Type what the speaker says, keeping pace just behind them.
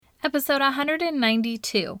episode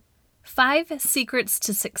 192, 5 Secrets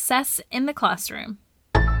to Success in the Classroom.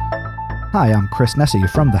 Hi, I'm Chris Nesi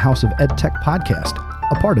from the House of EdTech Podcast,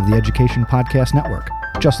 a part of the Education Podcast Network,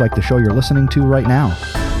 just like the show you're listening to right now.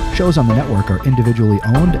 Shows on the network are individually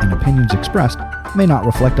owned and opinions expressed may not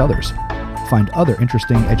reflect others. Find other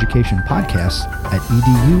interesting education podcasts at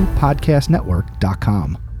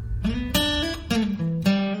edupodcastnetwork.com.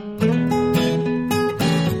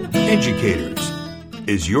 Educators,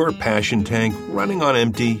 is your passion tank running on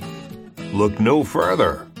empty? Look no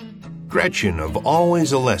further. Gretchen of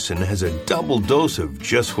Always a Lesson has a double dose of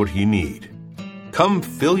just what you need. Come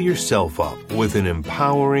fill yourself up with an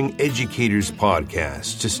empowering educators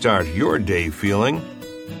podcast to start your day feeling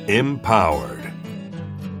empowered.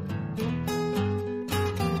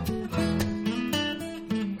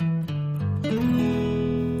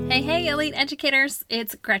 Hey, elite educators,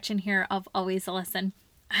 it's Gretchen here of Always a Lesson.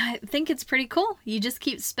 I think it's pretty cool. You just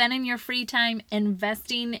keep spending your free time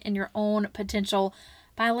investing in your own potential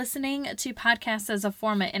by listening to podcasts as a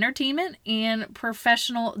form of entertainment and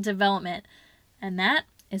professional development. And that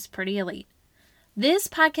is pretty elite. This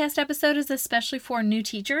podcast episode is especially for new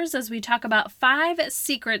teachers as we talk about 5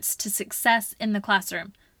 secrets to success in the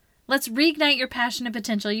classroom. Let's reignite your passion and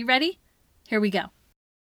potential. You ready? Here we go.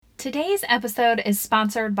 Today's episode is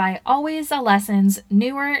sponsored by Always a Lesson's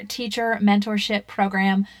newer teacher mentorship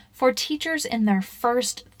program for teachers in their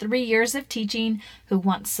first 3 years of teaching who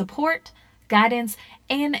want support, guidance,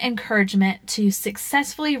 and encouragement to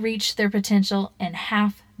successfully reach their potential in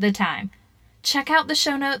half the time. Check out the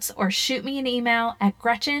show notes or shoot me an email at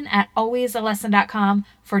gretchen@alwaysalesson.com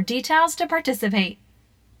for details to participate.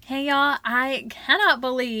 Hey y'all, I cannot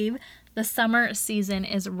believe the summer season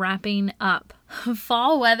is wrapping up.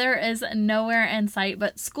 Fall weather is nowhere in sight,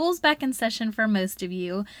 but school's back in session for most of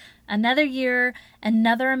you. Another year,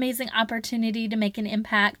 another amazing opportunity to make an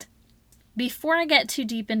impact. Before I get too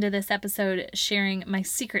deep into this episode sharing my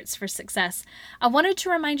secrets for success, I wanted to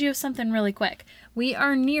remind you of something really quick. We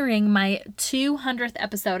are nearing my 200th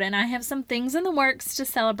episode, and I have some things in the works to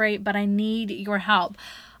celebrate, but I need your help.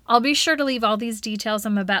 I'll be sure to leave all these details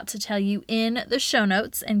I'm about to tell you in the show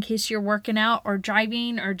notes in case you're working out or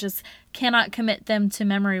driving or just cannot commit them to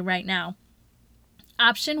memory right now.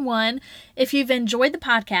 Option 1, if you've enjoyed the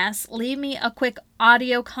podcast, leave me a quick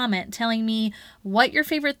audio comment telling me what your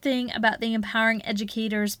favorite thing about the Empowering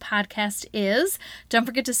Educators podcast is. Don't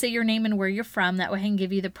forget to say your name and where you're from. That way I can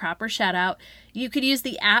give you the proper shout out. You could use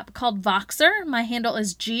the app called Voxer. My handle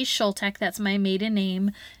is G Schultek. That's my maiden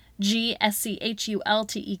name.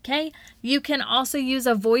 GSCHULTEK. You can also use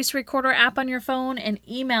a voice recorder app on your phone and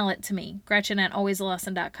email it to me,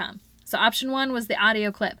 Gretchen@alwaysalesson.com. So option 1 was the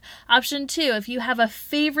audio clip. Option 2, if you have a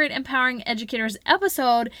favorite Empowering Educators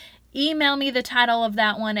episode, email me the title of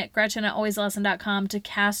that one at Gretchen@alwaysalesson.com to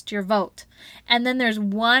cast your vote. And then there's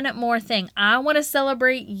one more thing. I want to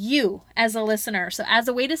celebrate you as a listener. So as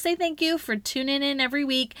a way to say thank you for tuning in every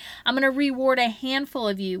week, I'm going to reward a handful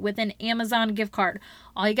of you with an Amazon gift card.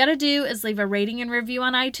 All you got to do is leave a rating and review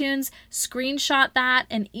on iTunes, screenshot that,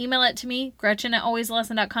 and email it to me,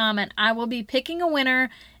 Gretchen@alwaysalesson.com, and I will be picking a winner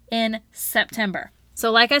in September.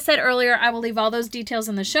 So like I said earlier, I will leave all those details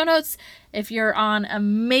in the show notes. If you're on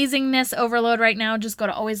amazingness overload right now, just go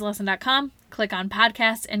to alwaysalesson.com, click on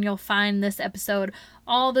podcast, and you'll find this episode.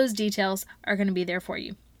 All those details are going to be there for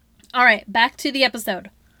you. All right, back to the episode.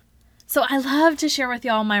 So I love to share with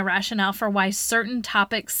y'all my rationale for why certain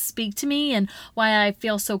topics speak to me and why I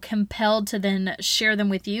feel so compelled to then share them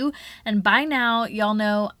with you. And by now, y'all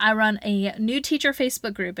know I run a new teacher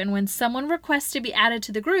Facebook group. And when someone requests to be added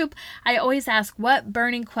to the group, I always ask what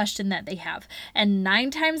burning question that they have. And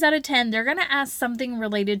 9 times out of 10, they're going to ask something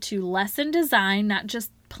related to lesson design, not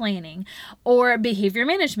just planning or behavior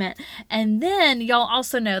management. And then y'all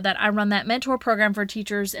also know that I run that mentor program for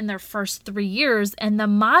teachers in their first 3 years, and the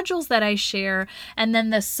modules that I share and then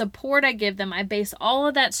the support I give them, I base all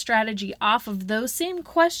of that strategy off of those same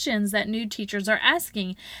questions that new teachers are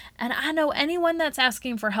asking. And I know anyone that's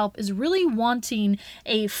asking for help is really wanting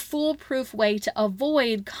a foolproof way to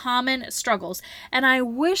avoid common struggles. And I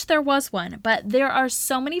wish there was one, but there are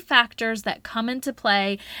so many factors that come into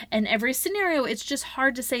play in every scenario. It's just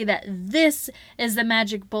hard to say that this is the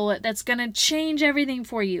magic bullet that's going to change everything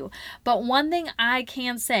for you. But one thing I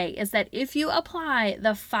can say is that if you apply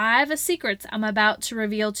the 5 secrets I'm about to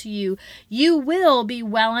reveal to you, you will be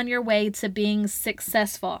well on your way to being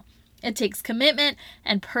successful. It takes commitment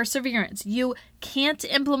and perseverance. You can't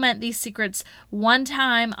implement these secrets one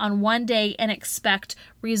time on one day and expect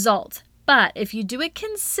results. But if you do it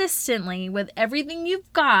consistently with everything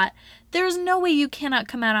you've got, there's no way you cannot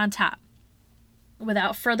come out on top.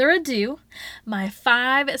 without further ado, my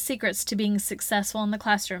 5 secrets to being successful in the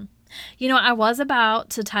classroom. I was about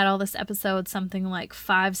to title this episode something like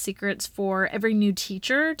 5 secrets for every new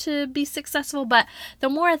teacher to be successful, but the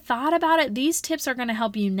more I thought about it, these tips are going to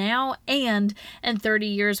help you now and in 30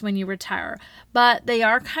 years when you retire. But they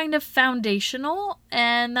are kind of foundational,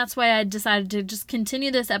 and that's why I decided to just continue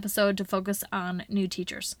this episode to focus on new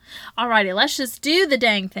teachers. Alrighty, let's just do the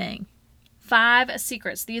dang thing. 5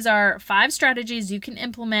 secrets. These are 5 strategies you can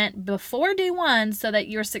implement before day 1 so that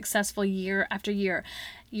you're successful year after year.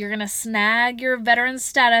 You're going to snag your veteran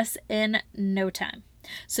status in no time.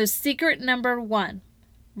 So secret number 1,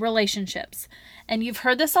 relationships. And you've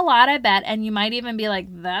heard this a lot, I bet, and you might even be like,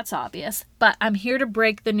 that's obvious, but I'm here to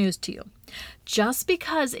break the news to you. Just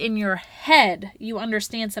because in your head you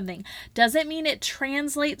understand something doesn't mean it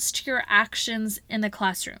translates to your actions in the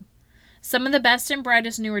classroom. Some of the best and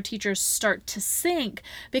brightest newer teachers start to sink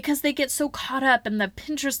because they get so caught up in the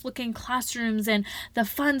Pinterest-looking classrooms and the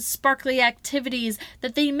fun, sparkly activities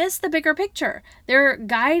that they miss the bigger picture. They're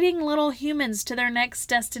guiding little humans to their next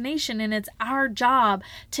destination, and it's our job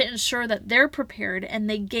to ensure that they're prepared and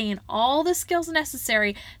they gain all the skills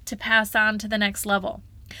necessary to pass on to the next level.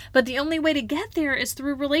 But the only way to get there is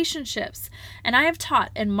through relationships. And I have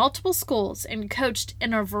taught in multiple schools and coached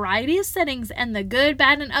in a variety of settings, and the good,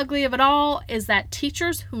 bad, and ugly of it all is that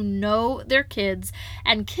teachers who know their kids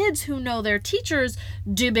and kids who know their teachers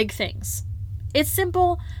do big things. It's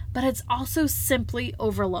simple, but it's also simply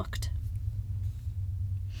overlooked.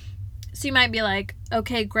 So you might be like,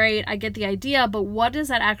 okay, great, I get the idea, but what does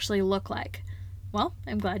that actually look like? Well,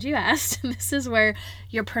 I'm glad you asked. This is where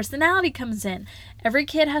your personality comes in. Every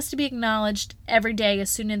kid has to be acknowledged every day as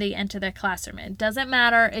soon as they enter their classroom. It doesn't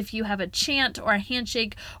matter if you have a chant or a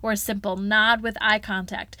handshake or a simple nod with eye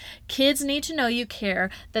contact. Kids need to know you care,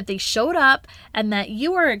 that they showed up, and that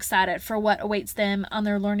you are excited for what awaits them on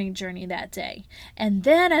their learning journey that day. And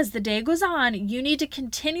then as the day goes on, you need to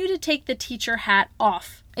continue to take the teacher hat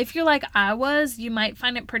off. If you're like I was, you might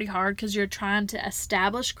find it pretty hard because you're trying to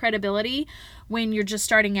establish credibility when you're just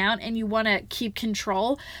starting out and you want to keep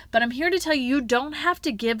control. But I'm here to tell you, you don't have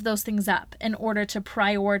to give those things up in order to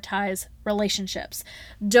prioritize relationships.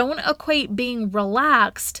 Don't equate being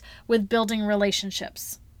relaxed with building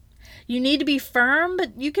relationships. You need to be firm,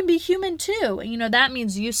 but you can be human too. That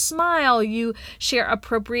means you smile, you share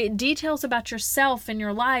appropriate details about yourself and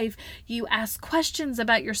your life, you ask questions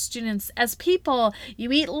about your students as people,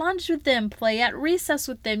 you eat lunch with them, play at recess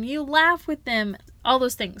with them, you laugh with them, all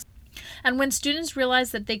those things. And when students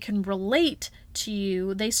realize that they can relate to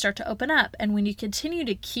you, they start to open up. And when you continue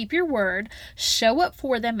to keep your word, show up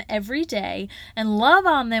for them every day, and love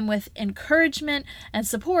on them with encouragement and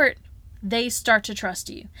support, they start to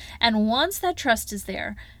trust you. And once that trust is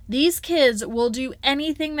there, these kids will do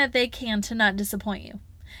anything that they can to not disappoint you.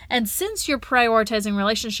 And since you're prioritizing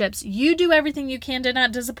relationships, you do everything you can to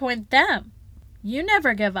not disappoint them. You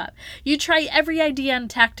never give up. You try every idea and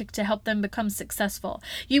tactic to help them become successful.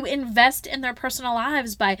 You invest in their personal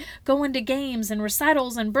lives by going to games and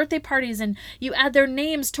recitals and birthday parties, and you add their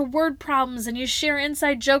names to word problems, and you share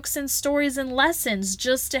inside jokes and stories and lessons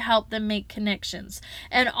just to help them make connections.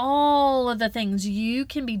 And all of the things, you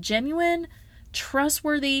can be genuine,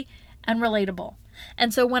 trustworthy, and relatable.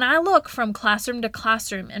 And so when I look from classroom to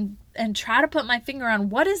classroom and try to put my finger on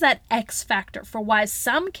what is that X factor for why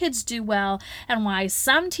some kids do well and why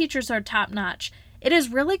some teachers are top notch, it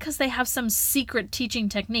is really because they have some secret teaching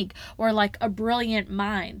technique or like a brilliant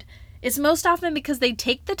mind. It's most often because they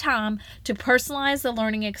take the time to personalize the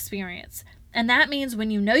learning experience. And that means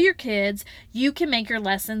when you know your kids, you can make your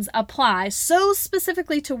lessons apply so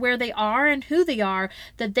specifically to where they are and who they are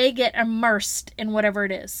that they get immersed in whatever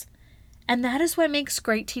it is. And that is what makes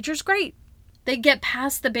great teachers great. They get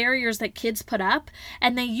past the barriers that kids put up,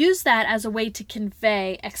 and they use that as a way to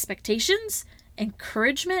convey expectations,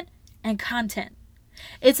 encouragement, and content.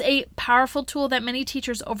 It's a powerful tool that many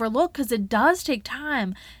teachers overlook because it does take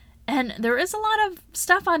time. And there is a lot of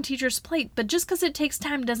stuff on teachers' plate, but just because it takes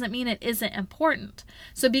time doesn't mean it isn't important.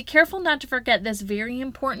 So be careful not to forget this very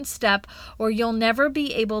important step, or you'll never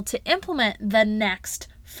be able to implement the next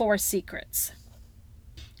 4 secrets.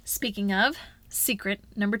 Speaking of, secret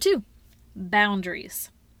number 2, boundaries.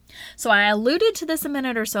 So I alluded to this a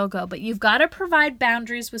minute or so ago, but you've got to provide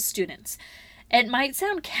boundaries with students. It might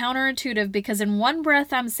sound counterintuitive because in one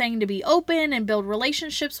breath I'm saying to be open and build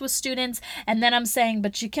relationships with students, and then I'm saying,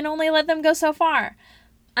 but you can only let them go so far.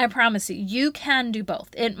 I promise you, you can do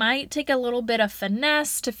both. It might take a little bit of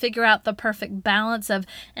finesse to figure out the perfect balance of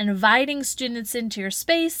inviting students into your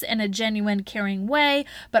space in a genuine, caring way,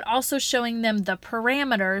 but also showing them the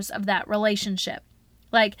parameters of that relationship.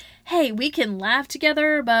 Like, hey, we can laugh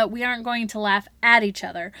together, but we aren't going to laugh at each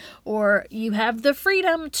other. Or you have the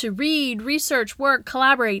freedom to read, research, work,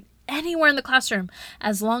 collaborate anywhere in the classroom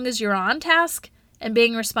as long as you're on task and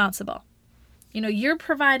being responsible. You're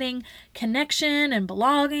providing connection and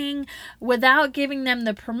belonging without giving them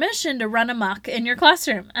the permission to run amok in your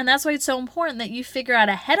classroom. And that's why it's so important that you figure out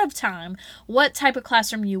ahead of time what type of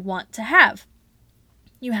classroom you want to have.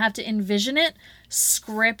 You have to envision it,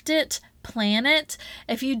 script it, plan it.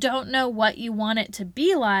 If you don't know what you want it to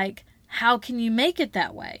be like, how can you make it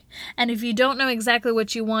that way? And if you don't know exactly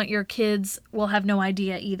what you want, your kids will have no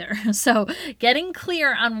idea either. So getting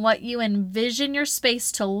clear on what you envision your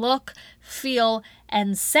space to look, feel,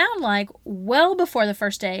 and sound like well before the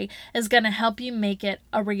first day is going to help you make it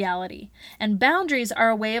a reality. And boundaries are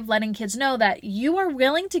a way of letting kids know that you are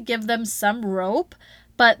willing to give them some rope,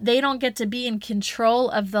 but they don't get to be in control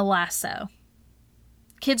of the lasso.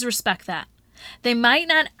 Kids respect that. They might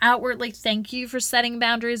not outwardly thank you for setting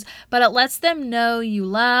boundaries, but it lets them know you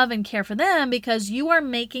love and care for them because you are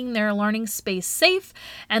making their learning space safe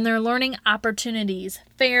and their learning opportunities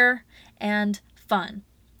fair and fun.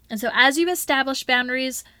 And so as you establish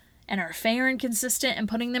boundaries and are fair and consistent in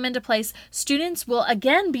putting them into place, students will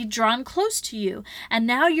again be drawn close to you. And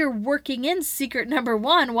now you're working in secret number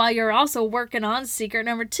 1 while you're also working on secret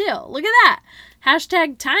number 2. Look at that.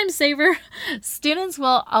 #time saver. Students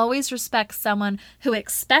will always respect someone who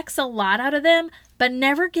expects a lot out of them, but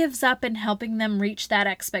never gives up in helping them reach that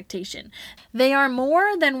expectation. They are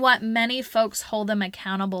more than what many folks hold them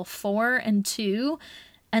accountable for and to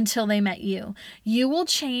until they met you. You will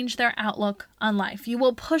change their outlook on life. You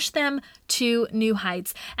will push them to new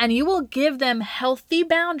heights, and you will give them healthy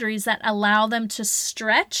boundaries that allow them to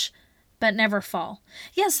stretch but never fall.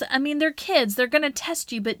 Yes, they're kids. They're going to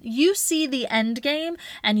test you, but you see the end game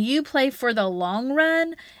and you play for the long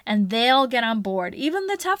run and they'll get on board, even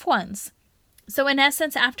the tough ones. So in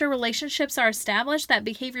essence, after relationships are established, that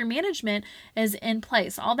behavior management is in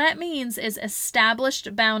place. All that means is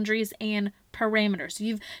established boundaries and parameters.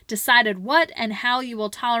 You've decided what and how you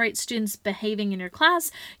will tolerate students behaving in your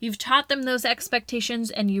class. You've taught them those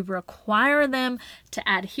expectations and you require them to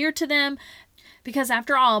adhere to them. Because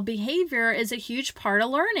after all, behavior is a huge part of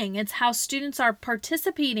learning. It's how students are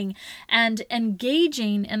participating and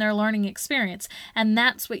engaging in their learning experience. And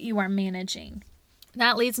that's what you are managing.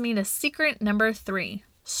 That leads me to secret number 3,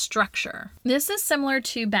 structure. This is similar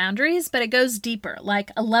to boundaries, but it goes deeper, like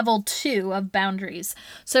a level 2 of boundaries.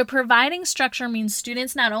 So providing structure means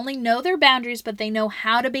students not only know their boundaries, but they know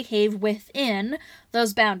how to behave within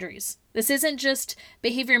those boundaries. This isn't just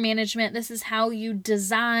behavior management. This is how you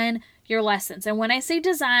design your lessons. And when I say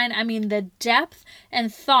design, I mean the depth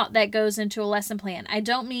and thought that goes into a lesson plan. I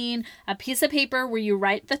don't mean a piece of paper where you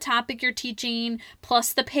write the topic you're teaching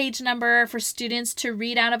plus the page number for students to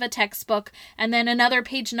read out of a textbook and then another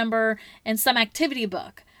page number in some activity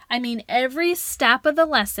book. I mean, every step of the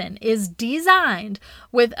lesson is designed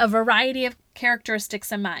with a variety of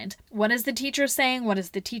characteristics in mind. What is the teacher saying? What is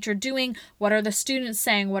the teacher doing? What are the students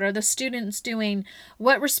saying? What are the students doing?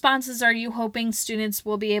 What responses are you hoping students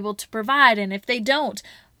will be able to provide? And if they don't,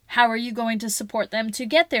 how are you going to support them to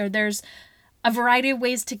get there? There's a variety of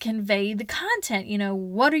ways to convey the content.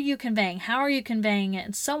 What are you conveying? How are you conveying it?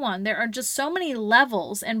 And so on. There are just so many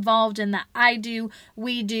levels involved in the I do,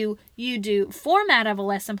 we do, you do format of a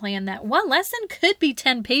lesson plan that one lesson could be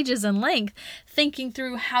 10 pages in length, thinking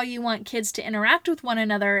through how you want kids to interact with one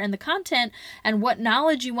another and the content and what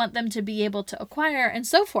knowledge you want them to be able to acquire and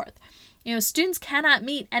so forth. Students cannot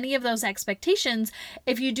meet any of those expectations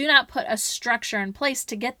if you do not put a structure in place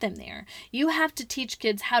to get them there. You have to teach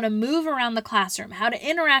kids how to move around the classroom, how to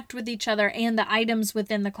interact with each other and the items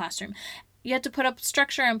within the classroom. You have to put a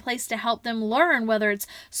structure in place to help them learn, whether it's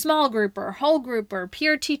small group or whole group or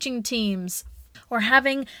peer teaching teams, or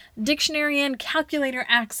having dictionary and calculator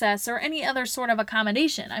access or any other sort of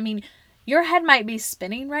accommodation. Your head might be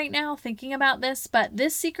spinning right now thinking about this, but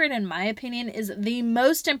this secret, in my opinion, is the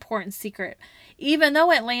most important secret, even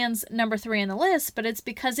though it lands number 3 on the list, but it's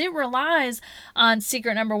because it relies on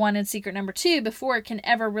secret number 1 and secret number 2 before it can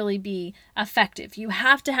ever really be effective. You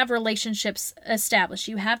have to have relationships established.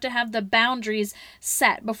 You have to have the boundaries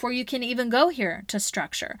set before you can even go here to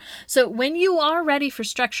structure. So when you are ready for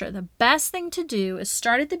structure, the best thing to do is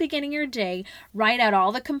start at the beginning of your day, write out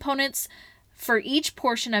all the components for each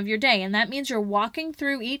portion of your day. And that means you're walking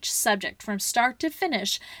through each subject from start to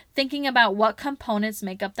finish, thinking about what components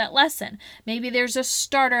make up that lesson. Maybe there's a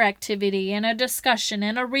starter activity and a discussion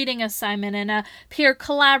and a reading assignment and a peer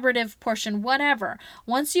collaborative portion, whatever.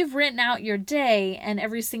 Once you've written out your day and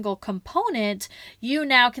every single component, you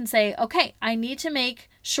now can say, okay, I need to make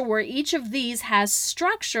Sure, each of these has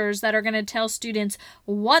structures that are going to tell students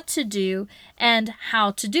what to do and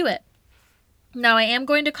how to do it. Now, I am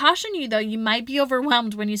going to caution you, though, you might be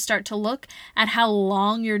overwhelmed when you start to look at how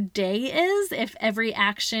long your day is if every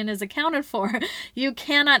action is accounted for. You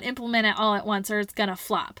cannot implement it all at once or it's going to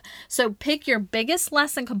flop. So pick your biggest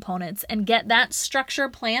lesson components and get that structure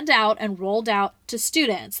planned out and rolled out to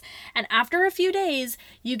students. And after a few days,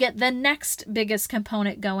 you get the next biggest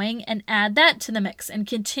component going and add that to the mix and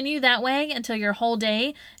continue that way until your whole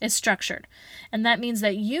day is structured. And that means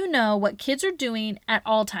that you know what kids are doing at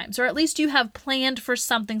all times, or at least you have planned for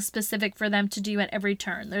something specific for them to do at every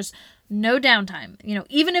turn. There's no downtime.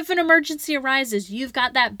 Even if an emergency arises, you've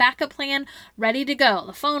got that backup plan ready to go.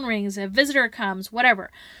 The phone rings, a visitor comes,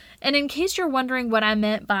 whatever. And in case you're wondering what I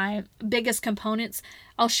meant by biggest components,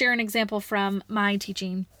 I'll share an example from my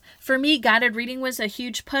teaching. For me, guided reading was a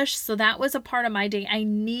huge push, so that was a part of my day I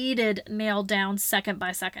needed nailed down second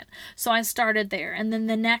by second. So I started there. And then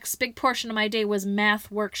the next big portion of my day was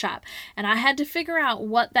math workshop. And I had to figure out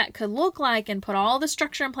what that could look like and put all the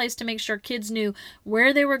structure in place to make sure kids knew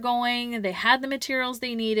where they were going, they had the materials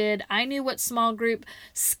they needed, I knew what small group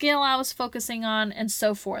skill I was focusing on, and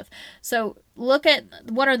so forth. So look at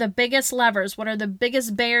what are the biggest levers, what are the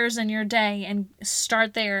biggest bears in your day, and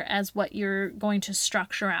start there as what you're going to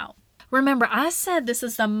structure out. Remember, I said this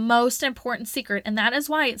is the most important secret, and that is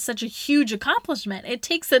why it's such a huge accomplishment. It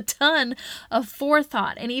takes a ton of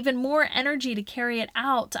forethought and even more energy to carry it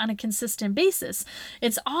out on a consistent basis.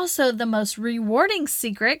 It's also the most rewarding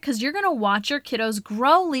secret because you're going to watch your kiddos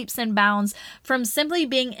grow leaps and bounds from simply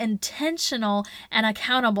being intentional and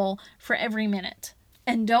accountable for every minute.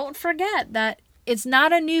 And don't forget that it's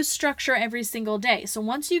not a new structure every single day. So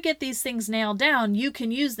once you get these things nailed down, you can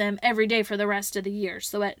use them every day for the rest of the year.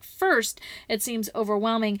 So at first, it seems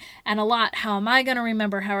overwhelming and a lot. How am I going to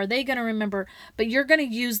remember? How are they going to remember? But you're going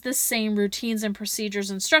to use the same routines and procedures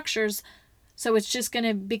and structures. So it's just going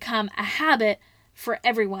to become a habit for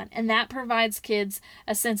everyone. And that provides kids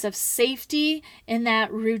a sense of safety in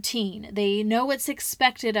that routine. They know what's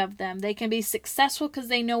expected of them. They can be successful because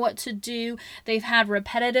they know what to do. They've had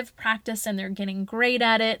repetitive practice and they're getting great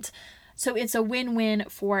at it. So it's a win-win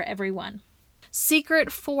for everyone.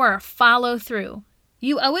 Secret 4, follow through.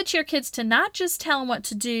 You owe it to your kids to not just tell them what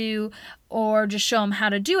to do or just show them how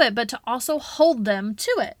to do it, but to also hold them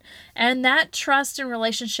to it. And that trust and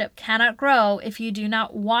relationship cannot grow if you do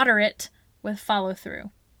not water it with follow through.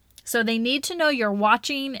 So they need to know you're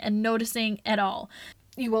watching and noticing it all.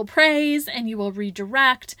 You will praise and you will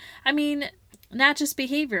redirect. Not just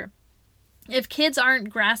behavior. If kids aren't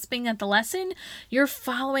grasping at the lesson, you're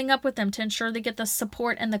following up with them to ensure they get the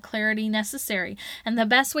support and the clarity necessary. And the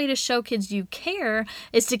best way to show kids you care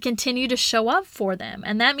is to continue to show up for them.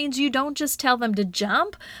 And that means you don't just tell them to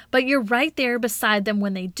jump, but you're right there beside them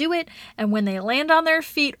when they do it. And when they land on their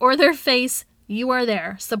feet or their face, you are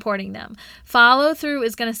there supporting them. Follow through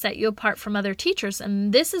is going to set you apart from other teachers.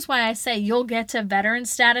 And this is why I say you'll get to veteran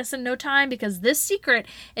status in no time, because this secret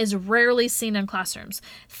is rarely seen in classrooms.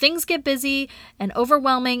 Things get busy and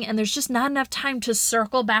overwhelming, and there's just not enough time to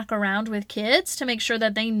circle back around with kids to make sure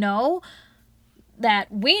that they know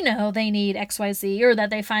that we know they need XYZ or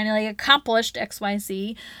that they finally accomplished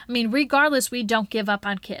XYZ. Regardless, we don't give up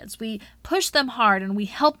on kids. We push them hard and we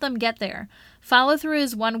help them get there. Follow through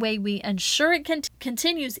is one way we ensure it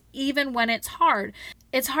continues even when it's hard.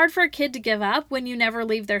 It's hard for a kid to give up when you never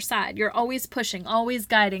leave their side. You're always pushing, always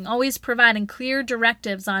guiding, always providing clear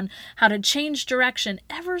directives on how to change direction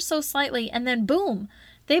ever so slightly, and then boom,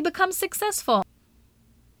 they become successful.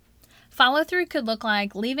 Follow through could look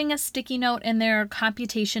like leaving a sticky note in their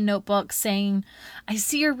computation notebook saying, I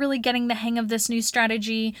see you're really getting the hang of this new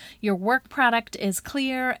strategy. Your work product is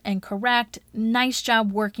clear and correct. Nice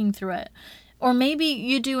job working through it. Or maybe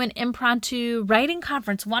you do an impromptu writing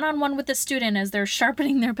conference one-on-one with the student as they're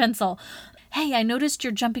sharpening their pencil. Hey, I noticed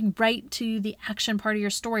you're jumping right to the action part of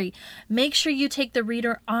your story. Make sure you take the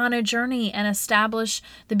reader on a journey and establish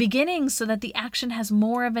the beginning so that the action has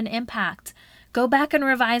more of an impact. Go back and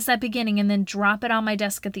revise that beginning and then drop it on my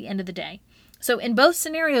desk at the end of the day. So in both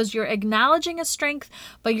scenarios, you're acknowledging a strength,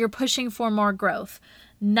 but you're pushing for more growth.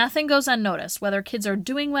 Nothing goes unnoticed, whether kids are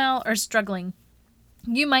doing well or struggling.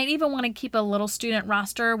 You might even want to keep a little student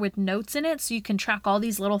roster with notes in it so you can track all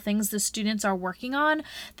these little things the students are working on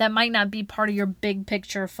that might not be part of your big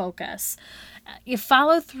picture focus. Your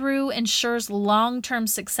follow through ensures long-term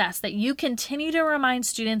success, that you continue to remind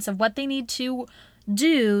students of what they need to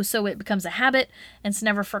do so it becomes a habit and it's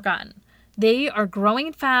never forgotten. They are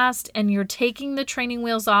growing fast and you're taking the training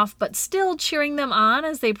wheels off, but still cheering them on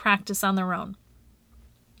as they practice on their own.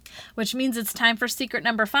 Which means it's time for secret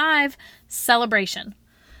number 5, celebration.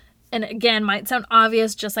 And again, might sound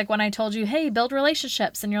obvious, just like when I told you, hey, build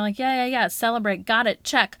relationships. And you're like, yeah, celebrate, got it,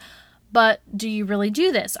 check. But do you really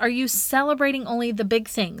do this? Are you celebrating only the big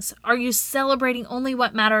things? Are you celebrating only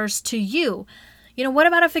what matters to you? What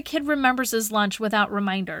about if a kid remembers his lunch without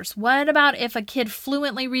reminders? What about if a kid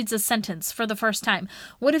fluently reads a sentence for the first time?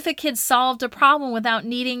 What if a kid solved a problem without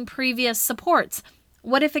needing previous supports?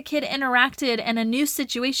 What if a kid interacted in a new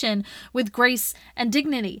situation with grace and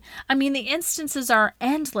dignity? The instances are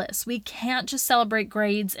endless. We can't just celebrate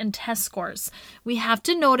grades and test scores. We have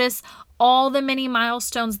to notice all the many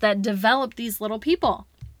milestones that develop these little people.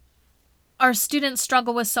 Our students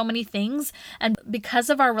struggle with so many things, and because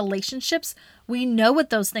of our relationships, we know what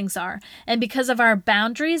those things are. And because of our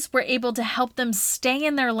boundaries, we're able to help them stay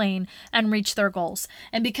in their lane and reach their goals.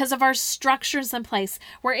 And because of our structures in place,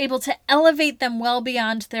 we're able to elevate them well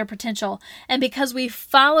beyond their potential. And because we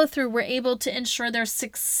follow through, we're able to ensure they're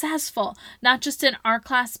successful, not just in our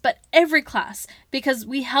class, but every class, because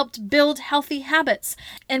we helped build healthy habits.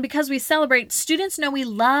 And because we celebrate, students know we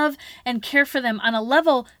love and care for them on a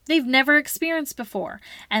level they've never experienced before.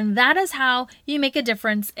 And that is how you make a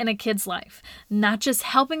difference in a kid's life. Not just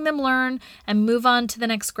helping them learn and move on to the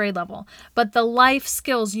next grade level, but the life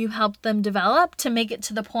skills you help them develop to make it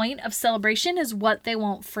to the point of celebration is what they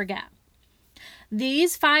won't forget.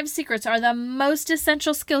 These 5 secrets are the most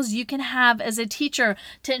essential skills you can have as a teacher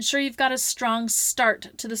to ensure you've got a strong start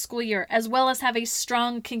to the school year, as well as have a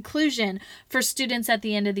strong conclusion for students at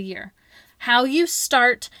the end of the year. How you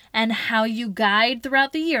start and how you guide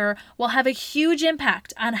throughout the year will have a huge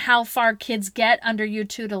impact on how far kids get under your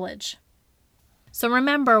tutelage. So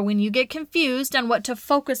remember, when you get confused on what to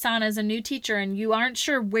focus on as a new teacher and you aren't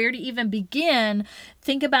sure where to even begin,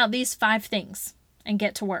 think about these 5 things and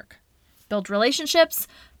get to work. Build relationships,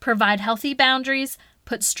 provide healthy boundaries,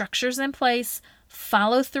 put structures in place,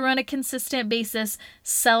 follow through on a consistent basis,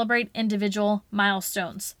 celebrate individual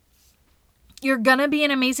milestones. You're going to be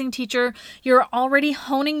an amazing teacher. You're already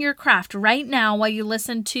honing your craft right now while you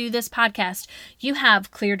listen to this podcast. You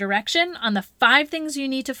have clear direction on the 5 things you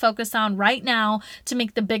need to focus on right now to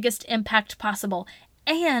make the biggest impact possible.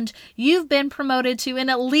 And you've been promoted to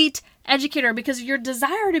an elite educator because of your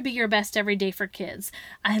desire to be your best every day for kids.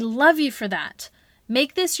 I love you for that.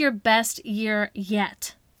 Make this your best year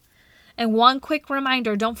yet. And one quick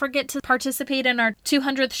reminder, don't forget to participate in our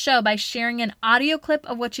 200th show by sharing an audio clip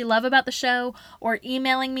of what you love about the show or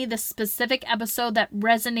emailing me the specific episode that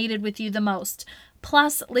resonated with you the most.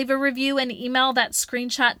 Plus, leave a review and email that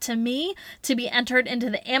screenshot to me to be entered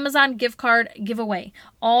into the Amazon gift card giveaway.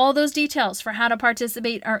 All those details for how to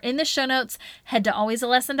participate are in the show notes. Head to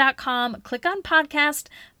alwaysalesson.com, click on podcast,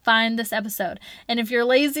 find this episode. And if you're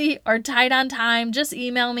lazy or tight on time, just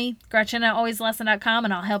email me, Gretchen@alwaysalesson.com,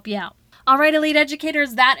 and I'll help you out. All right, elite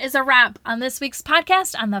educators, that is a wrap on this week's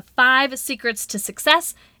podcast on the 5 secrets to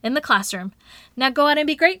success in the classroom. Now go out and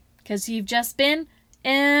be great because you've just been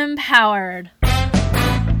empowered.